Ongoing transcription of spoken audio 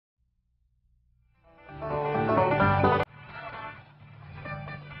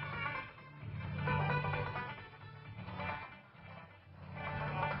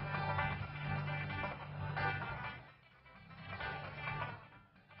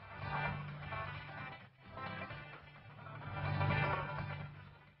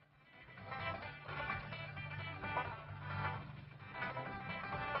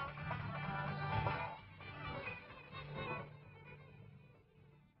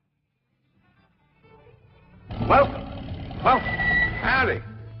Welcome. Howdy.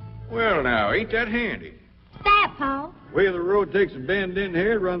 Well, now, ain't that handy? That, Pa? Way the road takes a bend in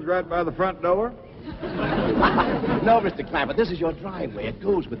here, runs right by the front door. No, Mr. Clampett, this is your driveway. It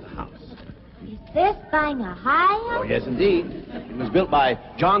goes with the house. Is this thing a house? Oh, yes, indeed. It was built by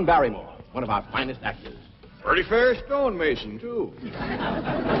John Barrymore, one of our finest actors. Pretty fair stonemason, too.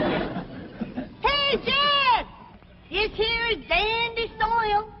 Hey, Jed! This here is dandy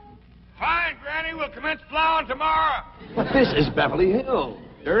soil. Fine, Granny. We'll commence plowing tomorrow. But this is Beverly Hills.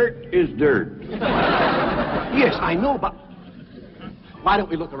 Dirt is dirt. Yes, I know, but why don't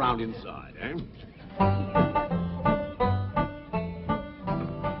we look around inside, eh?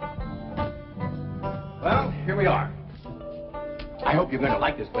 Well, here we are. I hope you're going to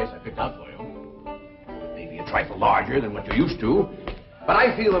like this place I picked out for you. Maybe a trifle larger than what you're used to, but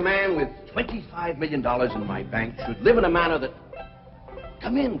I feel a man with $25 million in my bank should live in a manner that...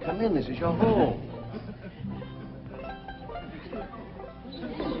 Come in, this is your home.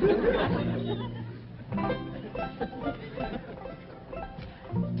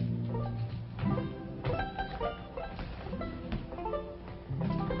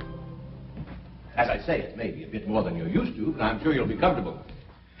 As I say, it may be a bit more than you're used to, but I'm sure you'll be comfortable.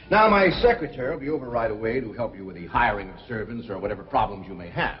 Now, my secretary will be over right away to help you with the hiring of servants or whatever problems you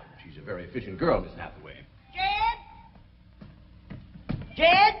may have. She's a very efficient girl, Miss Hathaway.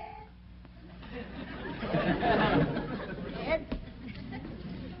 Jed?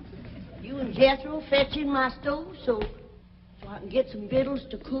 You and Jethro fetching my stove so I can get some victuals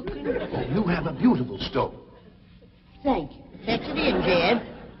to cooking? You have a beautiful stove. Thank you. Fetch it in, Jed.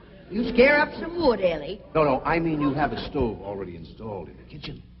 You scare up some wood, Ellie. No, I mean you have a stove already installed in the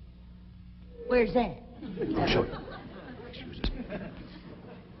kitchen. Where's that? I'll show you. Excuse us.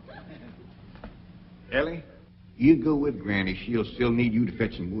 Ellie, you go with Granny. She'll still need you to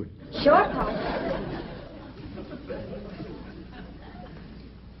fetch some wood. Sure, Pa.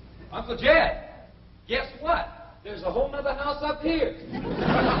 Uncle Jed, guess what? There's a whole nother house up here.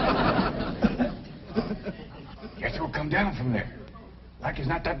 Jethro, come down from there. Like as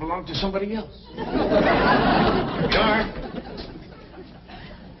not that belonged to somebody else. Jar.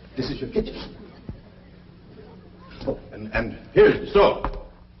 This is your kitchen. Oh, and here's the stove.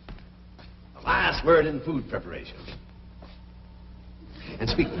 The last word in food preparation. And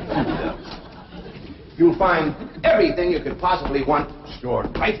speaking of food, you'll find everything you could possibly want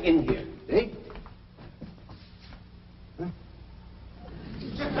stored right in here. See? Huh?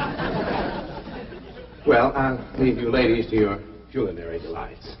 Well, I'll leave you ladies to your culinary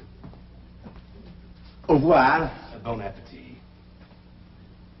delights. Au revoir. Bon appetit.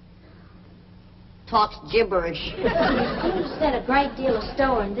 Talks gibberish. You set a great deal of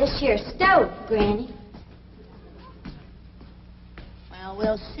store in this here stove, Granny. Well,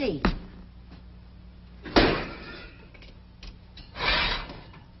 we'll see.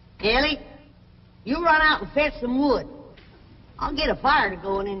 Ellie, you run out and fetch some wood. I'll get a fire to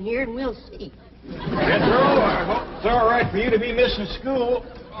going in here and we'll see. Jethro, I hope it's all right for you to be missing school.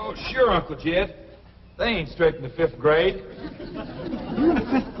 Oh, sure, Uncle Jed. They ain't straight in the 5th grade. You're in the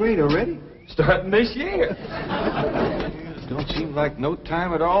 5th grade already? Starting this year. It don't seem like no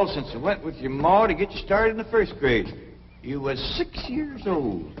time at all since I went with your ma to get you started in the 1st grade. You was 6 years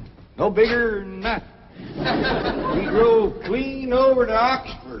old. No bigger than that. We drove clean over to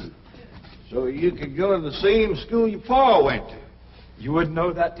Oxford so you could go to the same school your pa went to. You wouldn't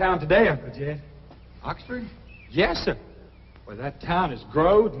know that town today, Uncle Jed. Oxford? Yes, sir. Well, that town has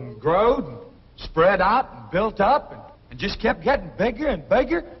growed and spread out and built up and just kept getting bigger and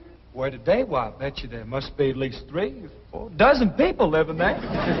bigger. Where today, why, I bet you there must be at least 3 or 4 dozen people living there.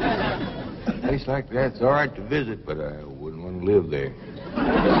 A place like that's all right to visit, but I wouldn't want to live there.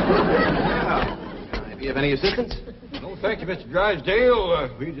 Do you have any assistance? No, thank you, Mr. Drysdale.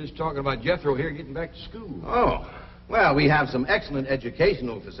 We were just talking about Jethro here getting back to school. Oh, well, we have some excellent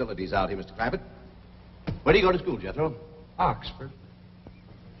educational facilities out here, Mr. Clampett. Where do you go to school, Jethro? Oxford.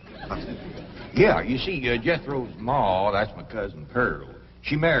 Oxford. Yeah, you see, Jethro's ma, that's my cousin Pearl.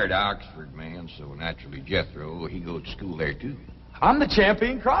 She married an Oxford man, so naturally Jethro, he goes to school there, too. I'm the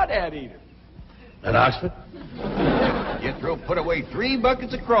champion crawdad eater. At Oxford? Jethro put away 3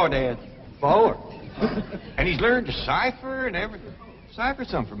 buckets of crawdads. 4. And he's learned to cipher and everything. Cipher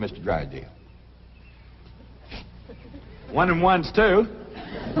some for Mr. Drysdale. 1 and 1's 2.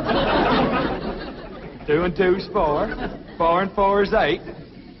 2 and 2's 4. 4 and 4's 8.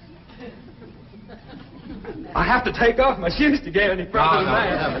 I have to take off my shoes to get any further than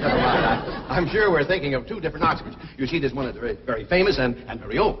that. Never mind. I'm sure we're thinking of 2 different Oxfords. You see, there's one that's very, very famous and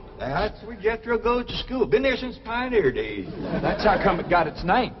very old. That's where Jethro goes to school. Been there since pioneer days. That's how come it got its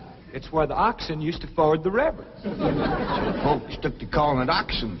name. It's where the oxen used to ford the river. So folks took to calling it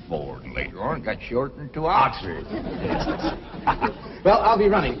Oxen Ford, and later on got shortened to Oxford. Well, I'll be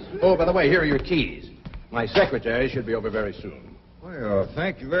running. Oh, by the way, here are your keys. My secretary should be over very soon. Well,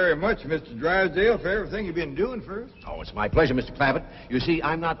 thank you very much, Mr. Drysdale, for everything you've been doing for us. Oh, it's my pleasure, Mr. Clavitt. You see,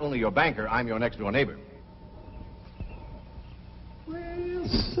 I'm not only your banker, I'm your next-door neighbor. Well,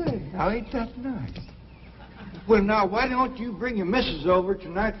 say, now ain't that nice? Well, now, why don't you bring your missus over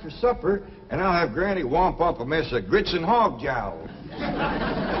tonight for supper, and I'll have Granny womp up a mess of grits and hog jowl.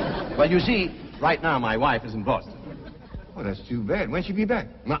 Well, you see, right now my wife is in Boston. Well, that's too bad. When'll she be back?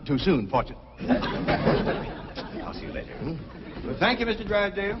 Not too soon, fortunately. I'll see you later. Well, thank you, Mr.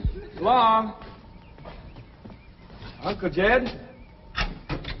 Drysdale. Long. Uncle Jed,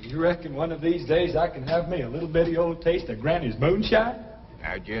 you reckon one of these days I can have me a little bitty old taste of Granny's moonshine?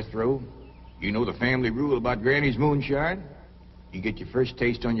 Now, Jethro, you know the family rule about Granny's moonshine? You get your first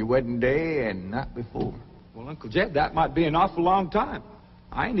taste on your wedding day and not before. Well, Uncle Jed, that might be an awful long time.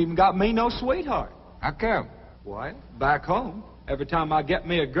 I ain't even got me no sweetheart. How come? Why, back home, every time I get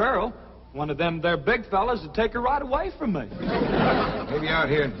me a girl, one of them there big fellas would take her right away from me. Maybe out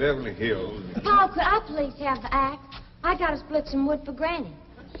here in Beverly Hills. Paul, could I please have the axe? I gotta split some wood for Granny.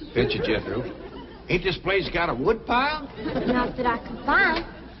 Fetch it, Jethro. Ain't this place got a wood pile? Not that I can find,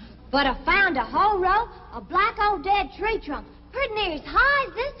 but I found a whole row of black old dead tree trunks, pretty near as high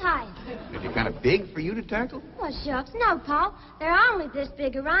as this height. Is it kind of big for you to tackle? Well, shucks, no, Paul. They're only this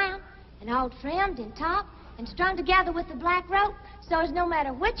big around, and all trimmed and topped and strung together with the black rope, so as no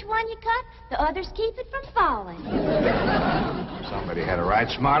matter which one you cut, the others keep it from falling. Somebody had a right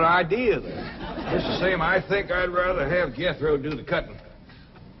smart idea there. Just the same, I think I'd rather have Jethro do the cutting.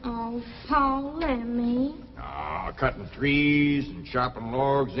 Oh, Paul, let me. Cutting trees and chopping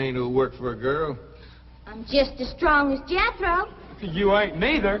logs ain't no work for a girl. I'm just as strong as Jethro. You ain't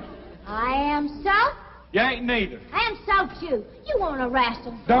neither. I am so. You ain't neither. I am so, too. You want to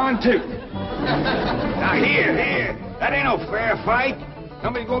wrestle? Darn tootin'. Now, here. That ain't no fair fight.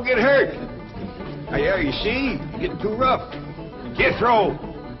 Somebody's gonna get hurt. Now, yeah, you see? You're getting too rough. Jethro.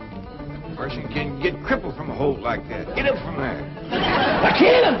 A person can get crippled from a hold like that. Get up from there. I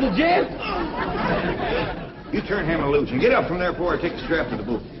can't, Uncle Jed. You turn him loose and get up from there before I take the strap to the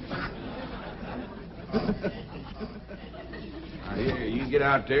boot. Now, here, you get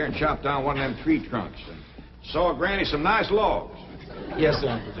out there and chop down one of them tree trunks and saw Granny some nice logs. Yes, sir,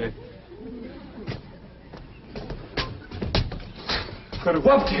 Uncle Jed. Could have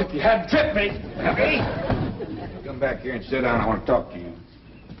whooped you if you hadn't tripped me. Hey, come back here and sit down. I want to talk to you.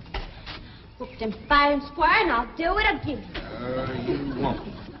 Hooked and fired and square, and I'll do it again. You won't.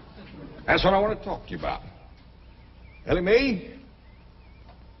 That's what I want to talk to you about. Ellie Mae,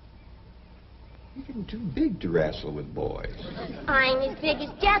 you're getting too big to wrestle with boys. I ain't as big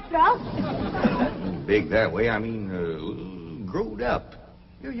as Jethro. Big that way, I mean, growed up.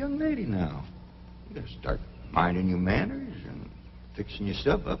 You're a young lady now. You gotta start minding your manners and fixing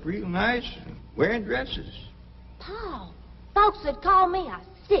yourself up real nice and wearing dresses. Paul, folks would call me a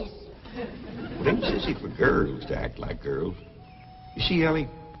sis. It ain't sissy for girls to act like girls. You see, Ellie,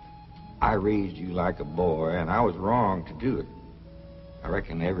 I raised you like a boy, and I was wrong to do it. I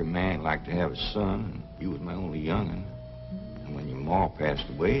reckon every man liked to have a son, and you was my only young'un. And when your ma passed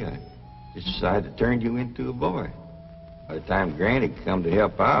away, I just decided to turn you into a boy. By the time Granny come to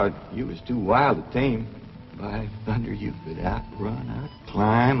help out, you was too wild to tame. By thunder, you could outrun,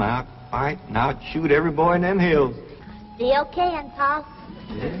 climb, fight, and shoot every boy in them hills. Still can, Paul.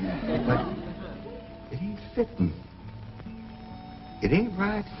 Yeah, but it ain't fitting. It ain't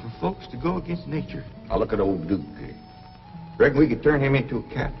right for folks to go against nature. Now look at old Duke. Reckon we could turn him into a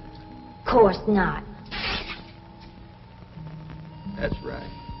cat? Of course not. That's right.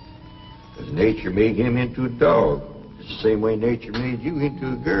 Because nature made him into a dog. It's the same way nature made you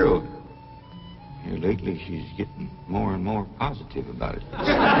into a girl. Here lately, she's getting more and more positive about it.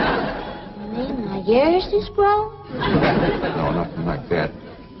 You mean my ears is grown? No, nothing like that.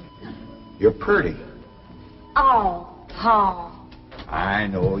 You're pretty. Oh, Paul. I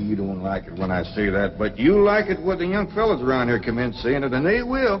know you don't like it when I say that, but you like it when the young fellas around here come in saying it, and they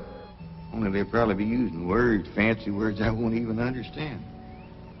will. Only they'll probably be using words, fancy words I won't even understand.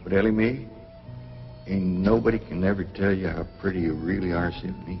 But Ellie Mae, ain't nobody can ever tell you how pretty you really are,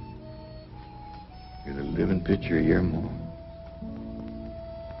 except me. You're the living picture of your mom.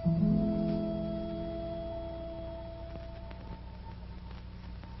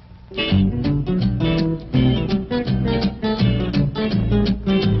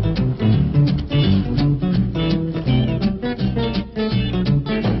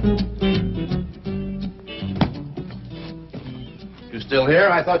 here.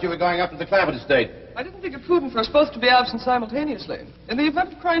 I thought you were going up to the Clampett estate. I didn't think it prudent for us both to be absent simultaneously. In the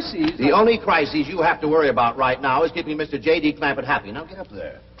event of crises... The only crises you have to worry about right now is keeping Mr. J.D. Clampett happy. Now get up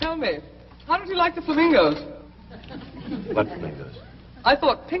there. Tell me, how did you like the flamingos? What flamingos? I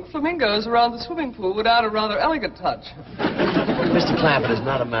thought pink flamingos around the swimming pool would add a rather elegant touch. Mr. Clampett is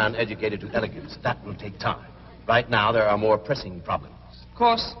not a man educated to elegance. That will take time. Right now, there are more pressing problems. Of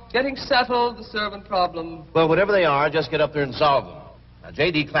course, getting settled, the servant problem. Well, whatever they are, just get up there and solve them. Now,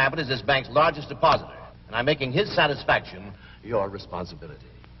 J.D. Clampett is this bank's largest depositor, and I'm making his satisfaction your responsibility.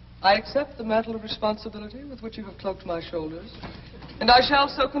 I accept the mantle of responsibility with which you have cloaked my shoulders. And I shall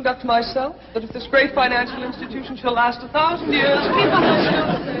so conduct myself that if this great financial institution shall last 1,000 years, people will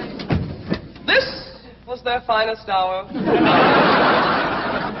still say, this was their finest hour.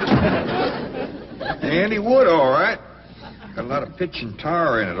 Handy wood, all right. Got a lot of pitch and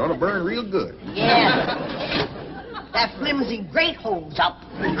tar in it. Ought to burn real good. Yeah. That flimsy grate holds up.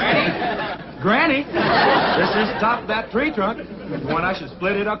 Granny, this is the top of that tree trunk. You want I should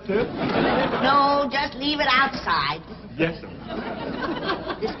split it up too? No, just leave it outside. Yes, sir.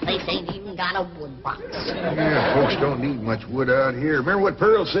 This place ain't even got a wood box. Yeah, folks don't need much wood out here. Remember what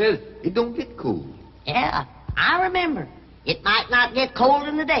Pearl said? It don't get cold. Yeah, I remember. It might not get cold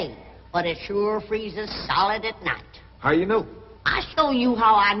in the day, but it sure freezes solid at night. How you know? I show you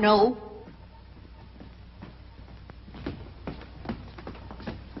how I know.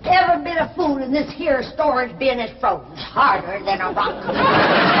 Every bit of food in this here storage bin is froze harder than a rock.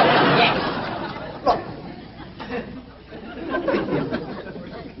 Yes. Look.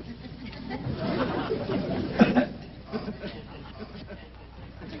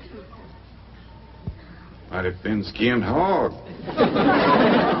 Mighty thin-skinned hog.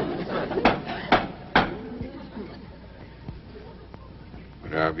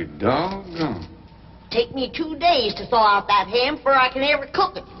 But I'll be doggone. Take me 2 days to thaw out that ham before I can ever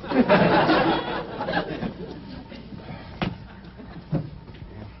cook it.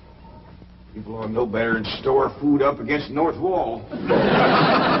 People ought to know better than store food up against the north wall.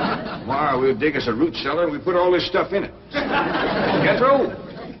 Tomorrow we'll dig us a root cellar and we put all this stuff in it. Jethro,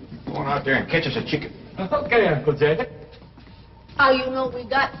 go on out there and catch us a chicken. Okay, Uncle Jed. How you know we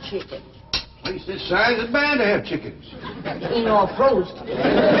got chicken? Place this size is bound to have chickens. You know, frozen.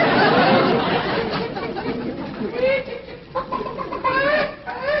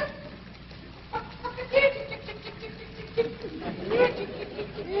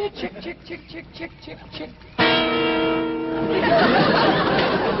 Chick, chick, chick, chick, chick, chick, chick.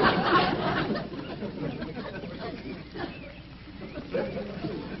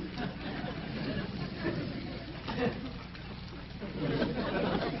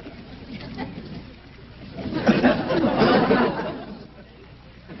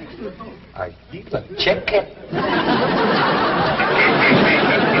 I eat a chicken.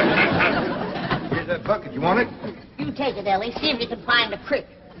 Here's that bucket. You want it? You take it, Ellie. See if you can find a creek.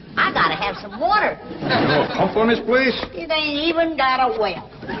 I gotta have some water. You know a pump on this place? It ain't even got a well.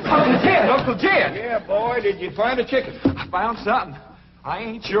 Uncle Jed, Uncle Jed. Yeah, boy. Did you find a chicken? I found something. I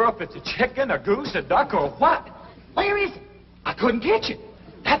ain't sure if it's a chicken, a goose, a duck, or what. Where is it? I couldn't catch it.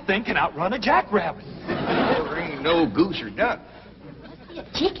 That thing can outrun a jackrabbit. There ain't no goose or duck. A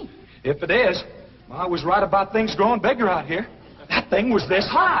chicken. If it is, I was right about things growing bigger out here. That thing was this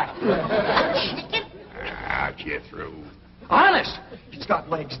high. A chicken? Ah, Jethro. Honest, it's got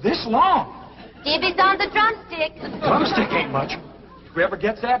legs this long. Divvy's on the drumstick. Drumstick ain't much. Whoever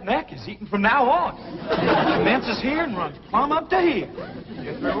gets that neck is eating from now on. Commences here and runs plumb up to here.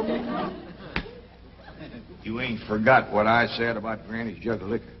 Jethro? You ain't forgot what I said about Granny's jug of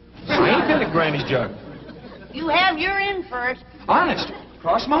liquor. I ain't been at Granny's jug. You have your in first. Honest,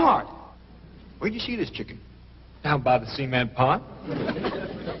 cross my heart. Where'd you see this chicken? Down by the cement pond.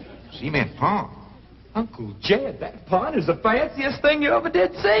 Cement pond. Uncle Jed, that pond is the fanciest thing you ever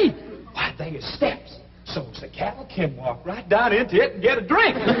did see. Why, they are steps. So's the cattle can walk right down into it and get a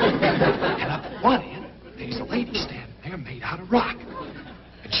drink. And up at one end, there's a lady standing there made out of rock.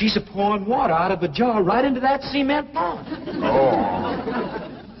 And she's a pouring water out of a jar right into that cement pond. Oh.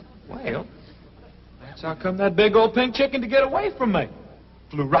 Well, that's how come that big old pink chicken to get away from me.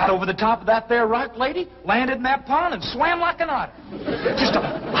 Flew right over the top of that there rock lady, landed in that pond, and swam like an otter. Just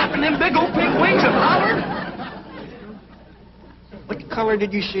flapping them big old pink wings and hollering. What color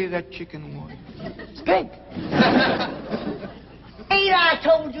did you say that chicken was? It's pink. Ain't I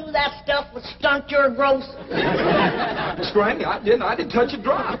told you that stuff would stunt your growth? Miss Granny, I didn't touch a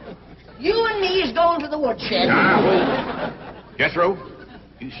drop. You and me is going to the woodshed. Jethro,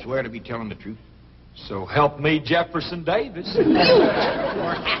 you swear to be telling the truth? So help me, Jefferson Davis. You take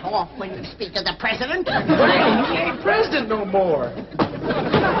your hat off when you speak of the president. Granny, he ain't president no more.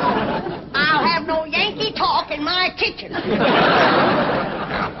 kitchen.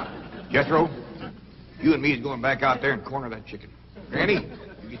 Now, Jethro, you and me is going back out there and corner that chicken. Granny,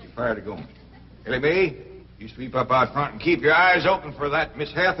 you get your fire to going. Ellie Mae, you sweep up out front and keep your eyes open for that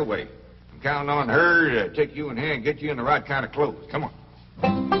Miss Hathaway. I'm counting on her to take you in hand and get you in the right kind of clothes. Come on.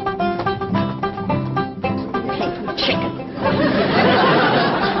 Chicken.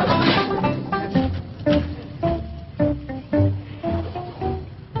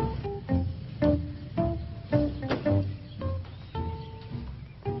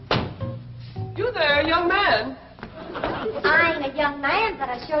 You there, young man? I ain't a young man, but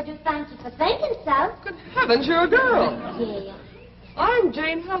I sure do thank you for thinking so. Good heavens, you're a girl. Yeah. I'm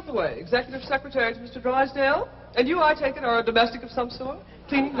Jane Hathaway, executive secretary to Mr. Drysdale. And you, I take it, are a domestic of some sort?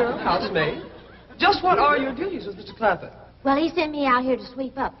 Cleaning girl, housemaid? Just what are your duties with Mr. Clampett? Well, he sent me out here to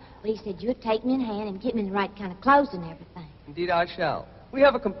sweep up. But he said you'd take me in hand and get me in the right kind of clothes and everything. Indeed, I shall. We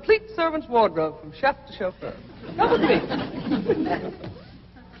have a complete servant's wardrobe from chef to chauffeur. Come with me.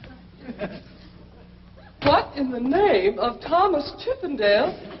 What in the name of Thomas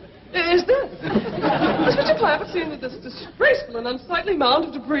Chippendale is this? Has Mr. Clampett seen this disgraceful and unsightly mound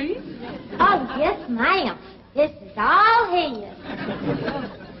of debris? Oh, yes, ma'am. This is all his.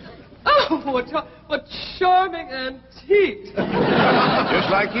 Oh, what charming antiques. Just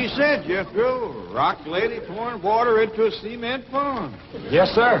like you said, Jethro. Rock lady pouring water into a cement pond. Yes,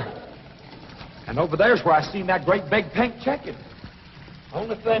 sir. And over there's where I seen that great big pink chicken.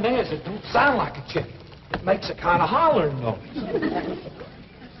 Only thing is, it don't sound like a chicken. It makes a kind of hollering noise.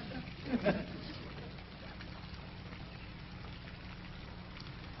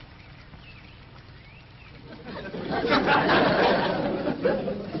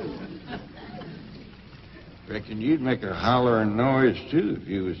 Reckon you'd make a hollering noise, too, if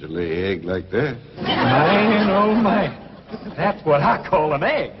you was to lay egg like that. Man, oh, man. That's what I call an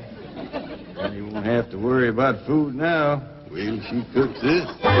egg. And you won't have to worry about food now. Wait till she cooks this.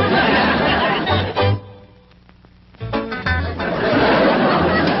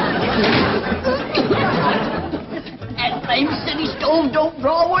 That flame city stove don't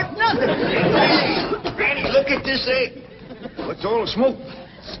draw worth nothing. Hey, Granny, look at this egg. What's all the smoke?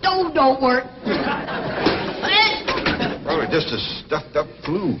 Stove don't work. Probably just a stuffed-up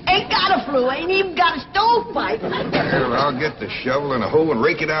flue. Ain't got a flue. Ain't even got a stovepipe. Well, I'll get the shovel and a hoe and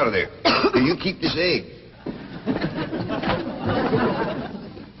rake it out of there. Here, you keep this egg.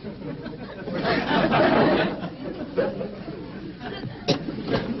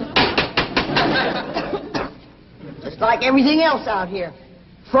 Just like everything else out here.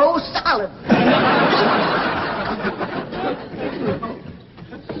 Froze solid.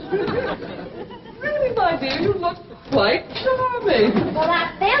 Really, my dear, you look quite charming. Well,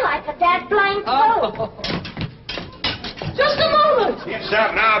 I feel like a dead blamed fool. Oh. Just a moment. Get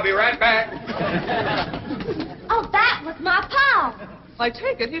something, I'll be right back. Oh, that was my pa. I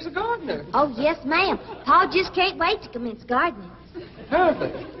take it he's a gardener. Oh, yes, ma'am. Pa just can't wait to commence gardening.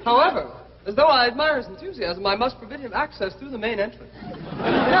 Perfect. However, as though I admire his enthusiasm, I must forbid him access through the main entrance.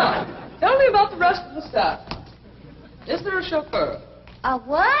 Now, tell me about the rest of the staff. Is there a chauffeur? A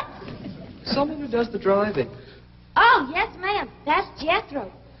what? Someone who does the driving. Oh, yes, ma'am. That's Jethro.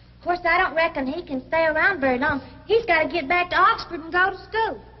 Of course, I don't reckon he can stay around very long. He's got to get back to Oxford and go to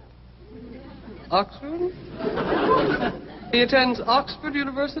school. Oxford? He attends Oxford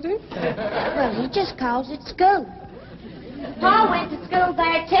University? Well, he just calls it school. Pa went to school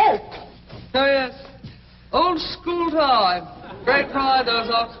there, too. Oh, yes. Old school time. Great pride, those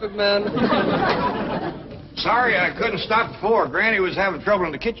Oxford men. Sorry I couldn't stop before. Granny was having trouble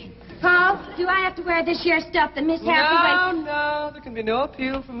in the kitchen. Pa, do I have to wear this here stuff that Miss Hathaway... No, there can be no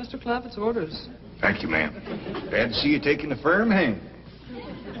appeal from Mr. Clampett's orders. Thank you, ma'am. Glad to see you taking a firm hand.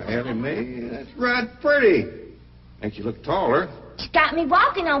 Ellie Mae, that's right pretty. Makes you look taller. She's got me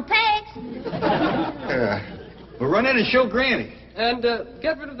walking on pegs. We'll run in and show Granny. And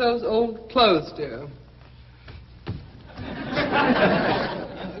get rid of those old clothes, dear.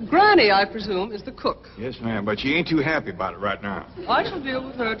 Granny, I presume, is the cook. Yes, ma'am, but she ain't too happy about it right now. I shall deal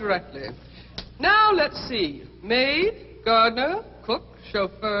with her directly. Now, let's see. Maid, gardener, cook,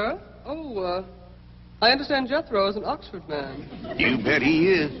 chauffeur. Oh, I understand Jethro is an Oxford man. You bet he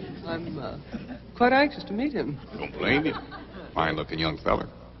is. I'm quite anxious to meet him. Don't blame you. Fine-looking young feller.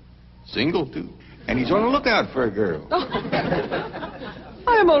 Single, too. And he's on the lookout for a girl. Oh.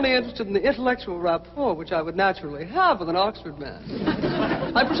 I am only interested in the intellectual rapport which I would naturally have with an Oxford man.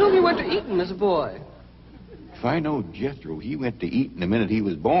 I presume you went to Eton as a boy. If I know Jethro, he went to Eton the minute he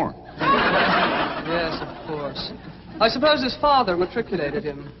was born. Yes, of course. I suppose his father matriculated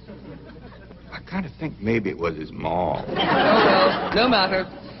him. I kind of think maybe it was his ma. Oh, well, no matter.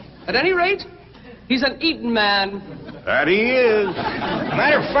 At any rate, He's an eating man. That he is.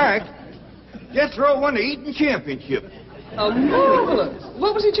 Matter of fact, Jethro won the eating championship. Oh, marvelous.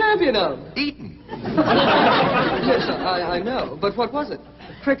 What was he champion of? Eating. Yes, I know. But what was it?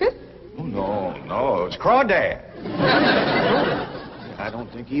 Cricket? Oh, no, it was crawdad. I don't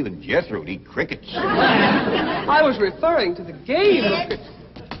think even Jethro'd eat crickets. I was referring to the game of cricket.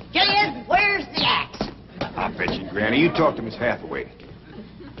 Jed, where's the axe? I bet you, Granny, you talk to Miss Hathaway.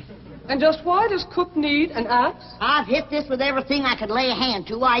 And just why does Cook need an axe? I've hit this with everything I could lay a hand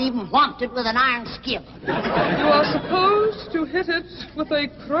to. I even whomped it with an iron skillet. You are supposed to hit it with a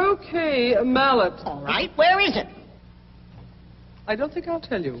croquet mallet. All right, where is it? I don't think I'll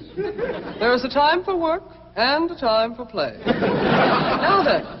tell you. There is a time for work and a time for play. Now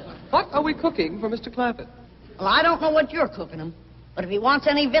then, what are we cooking for Mr. Clampett? Well, I don't know what you're cooking him, but if he wants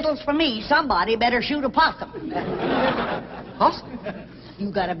any victuals from me, somebody better shoot a possum. Possum? You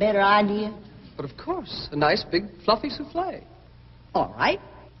got a better idea? But of course, a nice big fluffy souffle. All right.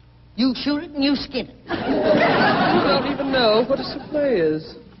 You shoot it and you skin it. You don't even know what a souffle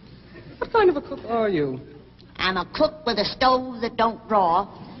is. What kind of a cook are you? I'm a cook with a stove that don't draw,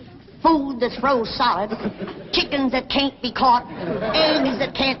 food that's froze solid, chickens that can't be caught, eggs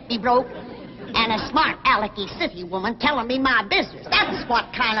that can't be broke, and a smart alecky city woman telling me my business. That's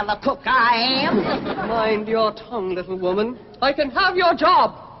what kind of a cook I am. Mind your tongue, little woman. I can have your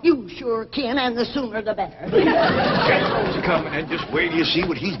job. You sure can, and the sooner the better. Jethro's coming, and just wait till you see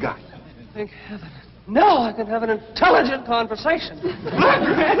what he's got. Thank heaven. Now I can have an intelligent conversation. Look,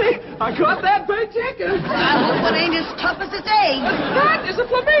 Granny, I caught that big chicken. I hope it ain't as tough as its eggs. That is a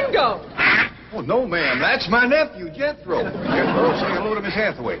flamingo. Oh, no, ma'am. That's my nephew, Jethro. Jethro, say hello to Miss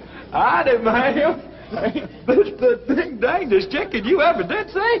Hathaway. I didn't mind him. That's the big dangest chicken you ever did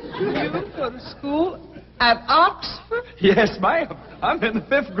see. You go to school at Oxford? Yes, ma'am. I'm in the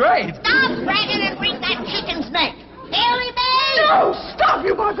 5th grade. Stop bragging and bring that chicken's neck. Ellie Mae! No, stop,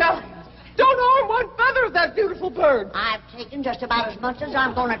 you barbarians. Don't harm one feather of that beautiful bird. I've taken just about as much as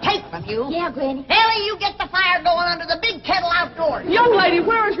I'm going to take from you. Yeah, Granny. Ellie, you get the fire going under the big kettle outdoors. Young lady,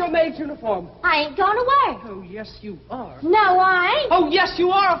 where is your maid's uniform? I ain't going away. Oh, yes, you are. No, I ain't. Oh, yes,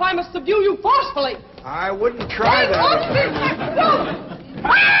 you are, if I must subdue you forcefully. I wouldn't try that.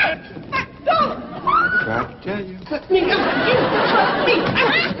 Don't! Tried to tell you.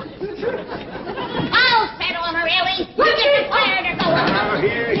 I'll set on her, Ellie. You get the fire to go. Now,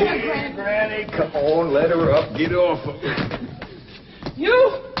 here, Granny. Come on, let her up. Get off of her. You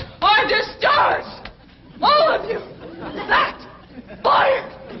are discharged! All of you! That! Fired!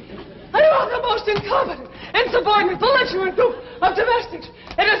 I am the most incompetent, insubordinate, belligerent group of domestics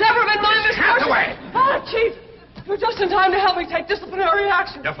it has ever been my misfortune. Hathaway! Ah, Chief! You're just in time to help me take disciplinary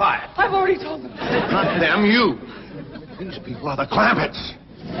action. You're fired. I've already told them. Not them, you. These people are the Clampetts.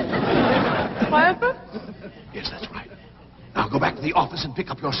 Clampett? Yes, that's right. Now go back to the office and pick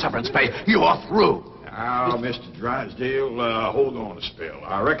up your severance pay. You are through. Now, Mr. Drysdale, hold on a spell.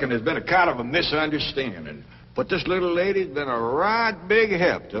 I reckon there's been a kind of a misunderstanding. But this little lady's been a right big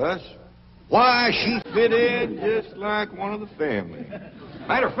help to us. Why, she fit in just like one of the family.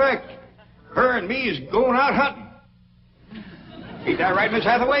 Matter of fact, her and me is going out hunting. Ain't that right, Miss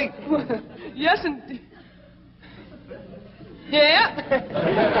Hathaway? Yes, indeed. Yeah.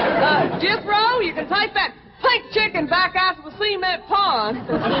 Jethro, you can take that pink chicken back out to the cement pond.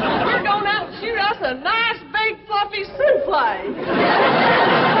 We're going out and shoot us a nice, big, fluffy souffle.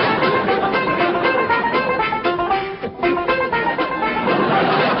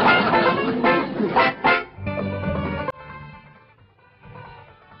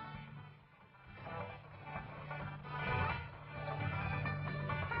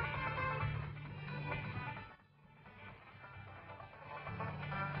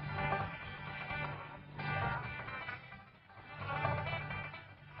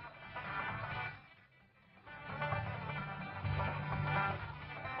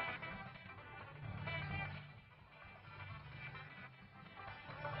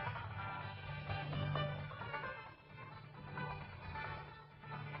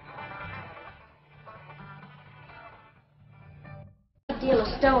 Deal of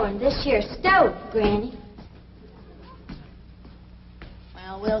storing this here stove, Granny.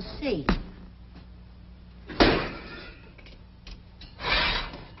 Well, we'll see.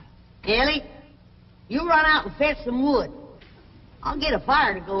 Ellie, you run out and fetch some wood. I'll get a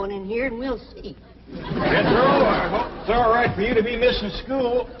fire to going in here, and we'll see. Jethro, I hope it's all right for you to be missing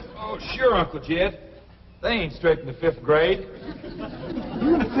school. Oh, sure, Uncle Jed. They ain't straight in the 5th grade.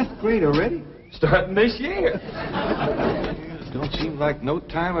 You're in the 5th grade already? Starting this year. It don't seem like no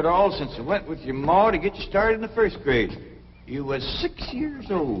time at all since I went with your ma to get you started in the 1st grade. You was 6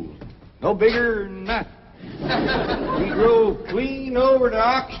 years old. No bigger than nothing. We drove clean over to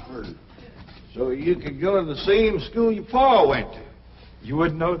Oxford so you could go to the same school your pa went to. You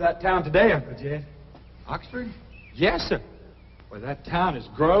wouldn't know that town today, Uncle Jed. Oxford? Yes, sir. Well, that town has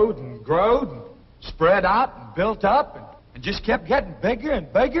growed and growed and spread out and built up and just kept getting bigger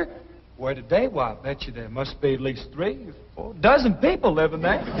and bigger. Where today, why, I bet you there must be at least 3 or 4 dozen people living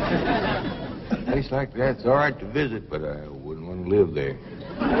there. A place like that's all right to visit, but I wouldn't want to live there.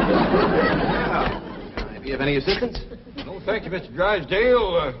 Do you have any assistance? No, thank you, Mr.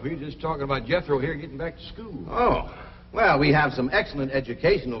 Drysdale. We were just talking about Jethro here getting back to school. Oh, well, we have some excellent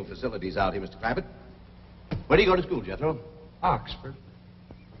educational facilities out here, Mr. Clappett. Where do you go to school, Jethro? Oxford.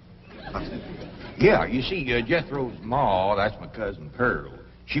 Yeah, you see, Jethro's ma, that's my cousin Pearl.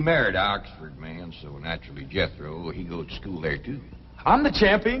 She married an Oxford man, so naturally Jethro, he goes to school there, too. I'm the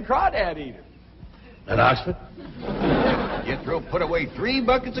champion crawdad eater. At Oxford? Jethro put away 3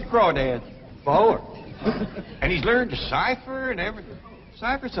 buckets of crawdads. 4. And he's learned to cipher and everything.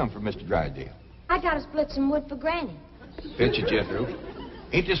 Cipher some for Mr. Drysdale. I gotta split some wood for Granny. Fetch it, Jethro.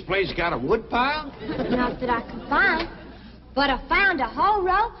 Ain't this place got a wood pile? Not that I can find. But I found a whole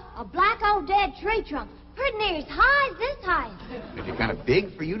row of black old dead tree trunks, pretty near as high as this height. Is it kind of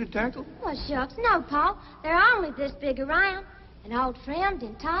big for you to tackle? Well, shucks, no, Pa. They're only this big around, and all trimmed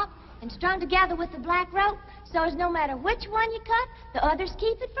and topped and strung together with the black rope, so as no matter which one you cut, the others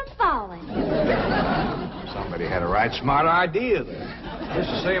keep it from falling. Somebody had a right smart idea there. Just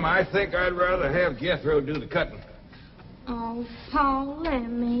the same, I think I'd rather have Jethro do the cutting. Oh, Pa, let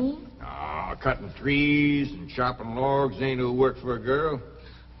me. Cutting trees and chopping logs ain't no work for a girl.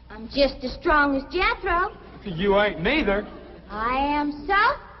 I'm just as strong as Jethro. You ain't neither. I am so.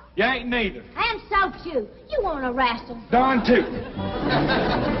 You ain't neither. I am so too. You want to wrestle? Darn too.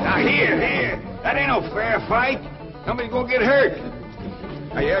 Now, here. That ain't no fair fight. Somebody's gonna get hurt.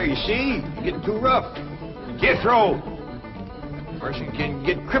 Now, yeah, you see? You're getting too rough. Jethro. A person can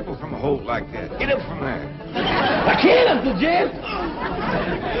get crippled from a hold like that. Get up from there. I can't, Uncle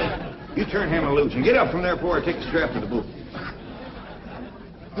Jed. You turn him loose and get up from there before I take the strap to the boot.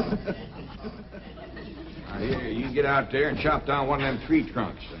 Now, here, you get out there and chop down one of them tree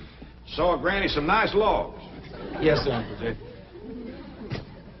trunks and saw Granny some nice logs. Yes, sir, Uncle Jed.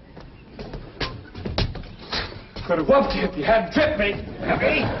 Could have whooped you if you hadn't tripped me.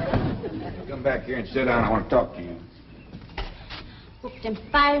 Me? Come back here and sit down. I want to talk to you. Hooked and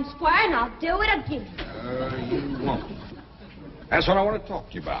fair and square, and I'll do it again. You won't. That's what I want to talk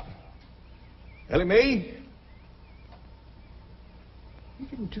to you about. Ellie Mae, you're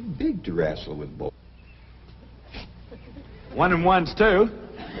getting too big to wrestle with boys. 1 and 1's 2.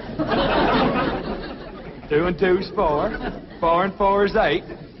 2 and 2's 4. 4 and 4's 8.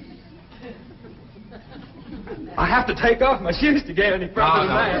 I have to take off my shoes to get any further than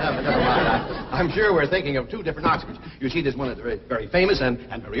that. Never mind. I'm sure we're thinking of 2 different Oxfords. You see, there's one that's very, very famous and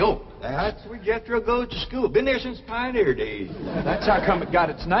very old. That's where Jethro goes to school. Been there since pioneer days. That's how come it got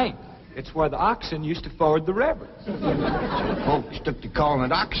its name. It's where the oxen used to ford the river. So folks took to calling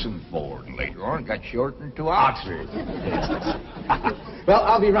it Oxenford, and later on it got shortened to Oxford. Well,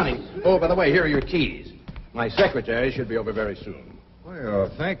 I'll be running. Oh, by the way, here are your keys. My secretary should be over very soon. Well,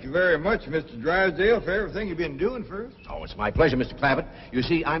 thank you very much, Mr. Drysdale, for everything you've been doing for us. Oh, it's my pleasure, Mr. Clappett. You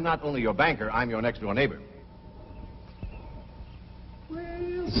see, I'm not only your banker, I'm your next-door neighbor.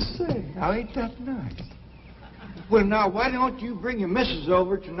 Well, say, now ain't that nice? Well, now, why don't you bring your missus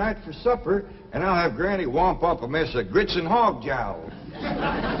over tonight for supper, and I'll have Granny womp up a mess of grits and hog jowl.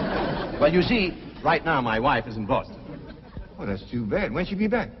 Well, you see, right now my wife is in Boston. Well, that's too bad. When'll she be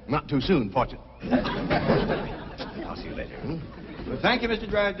back? Not too soon, fortunately. I'll see you later. Well, thank you, Mr.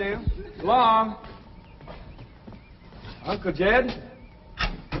 Drysdale. Long. Uncle Jed,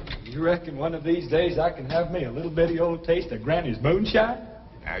 you reckon one of these days I can have me a little bitty old taste of Granny's moonshine?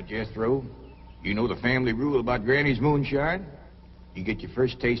 Now, Jethro, you know the family rule about Granny's moonshine? You get your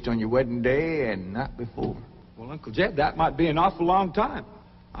first taste on your wedding day and not before. Well, Uncle Jed, that might be an awful long time.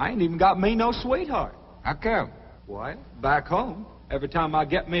 I ain't even got me no sweetheart. How come? Why, back home, every time I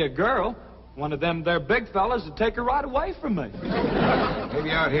get me a girl, one of them there big fellas would take her right away from me.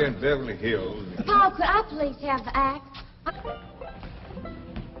 Maybe out here in Beverly Hills. Paul, could I please have the axe?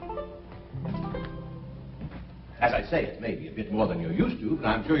 As I say, it may be a bit more than you're used to, but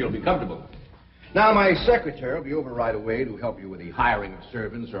I'm sure you'll be comfortable. Now, my secretary will be over right away to help you with the hiring of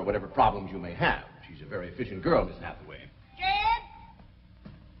servants or whatever problems you may have. She's a very efficient girl, Miss Hathaway. Jed?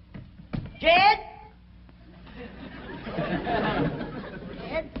 Jed?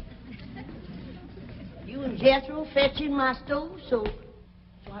 Jed? You and Jethro fetching my stove so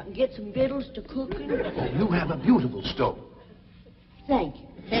I can get some victuals to cook in? Oh, you have a beautiful stove. Thank you.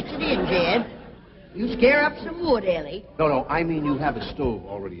 Fetch it in, Jed. You scare up some wood, Ellie. No, I mean you have a stove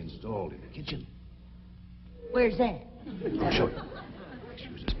already installed in the kitchen. Where's that? I'll show you.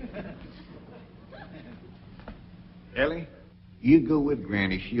 Excuse us. Ellie, you go with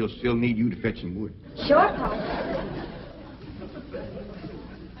Granny. She'll still need you to fetch some wood. Sure, Pa.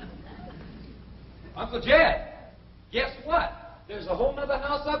 Uncle Jed, guess what? There's a whole nother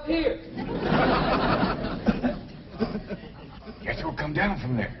house up here. Guess who'll come down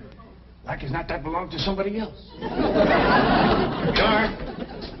from there? Like as not that belongs to somebody else. Darn.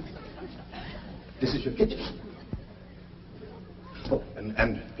 This is your kitchen. Oh,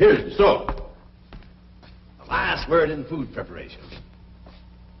 and here's the stove. The last word in food preparation.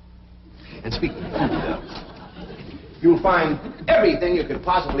 And speaking of food, you'll find everything you could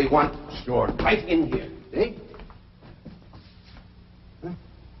possibly want stored right in here. See?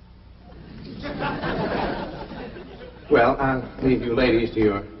 Well, I'll leave you ladies to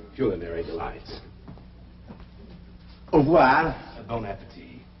your culinary delights. Au revoir. Bon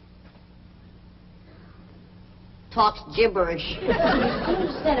appetit. Talks gibberish. You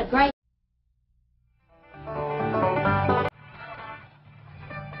said a great...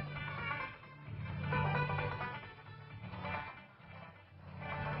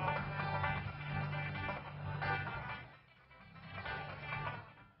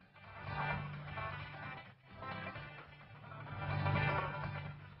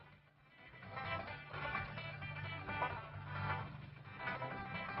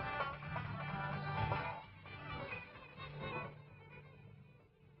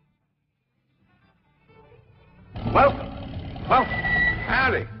 Welcome.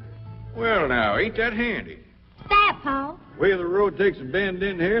 Howdy. Well, now, ain't that handy? That, Pa. Way the road takes a bend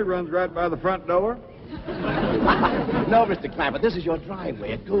in here, it runs right by the front door. No, Mr. Clampett, this is your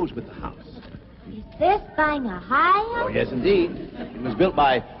driveway. It goes with the house. Is this thing a high Oh, yes, indeed. It was built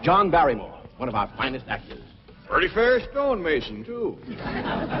by John Barrymore, one of our finest actors. Pretty fair stonemason, too.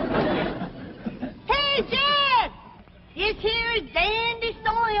 Hey, Jed! This here is dandy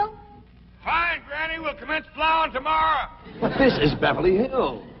soil. Fine, Granny. We'll commence plowing tomorrow. But this is Beverly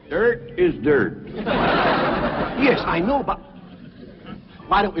Hills. Dirt is dirt. Yes, I know, but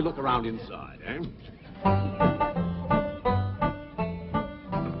why don't we look around inside, eh?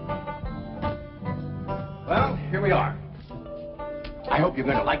 Well, here we are. I hope you're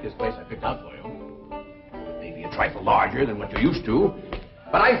going to like this place I picked out for you. Maybe a trifle larger than what you're used to,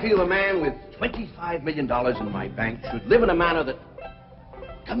 but I feel a man with $25 million in my bank should live in a manner that...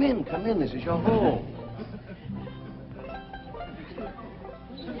 Come in, this is your home.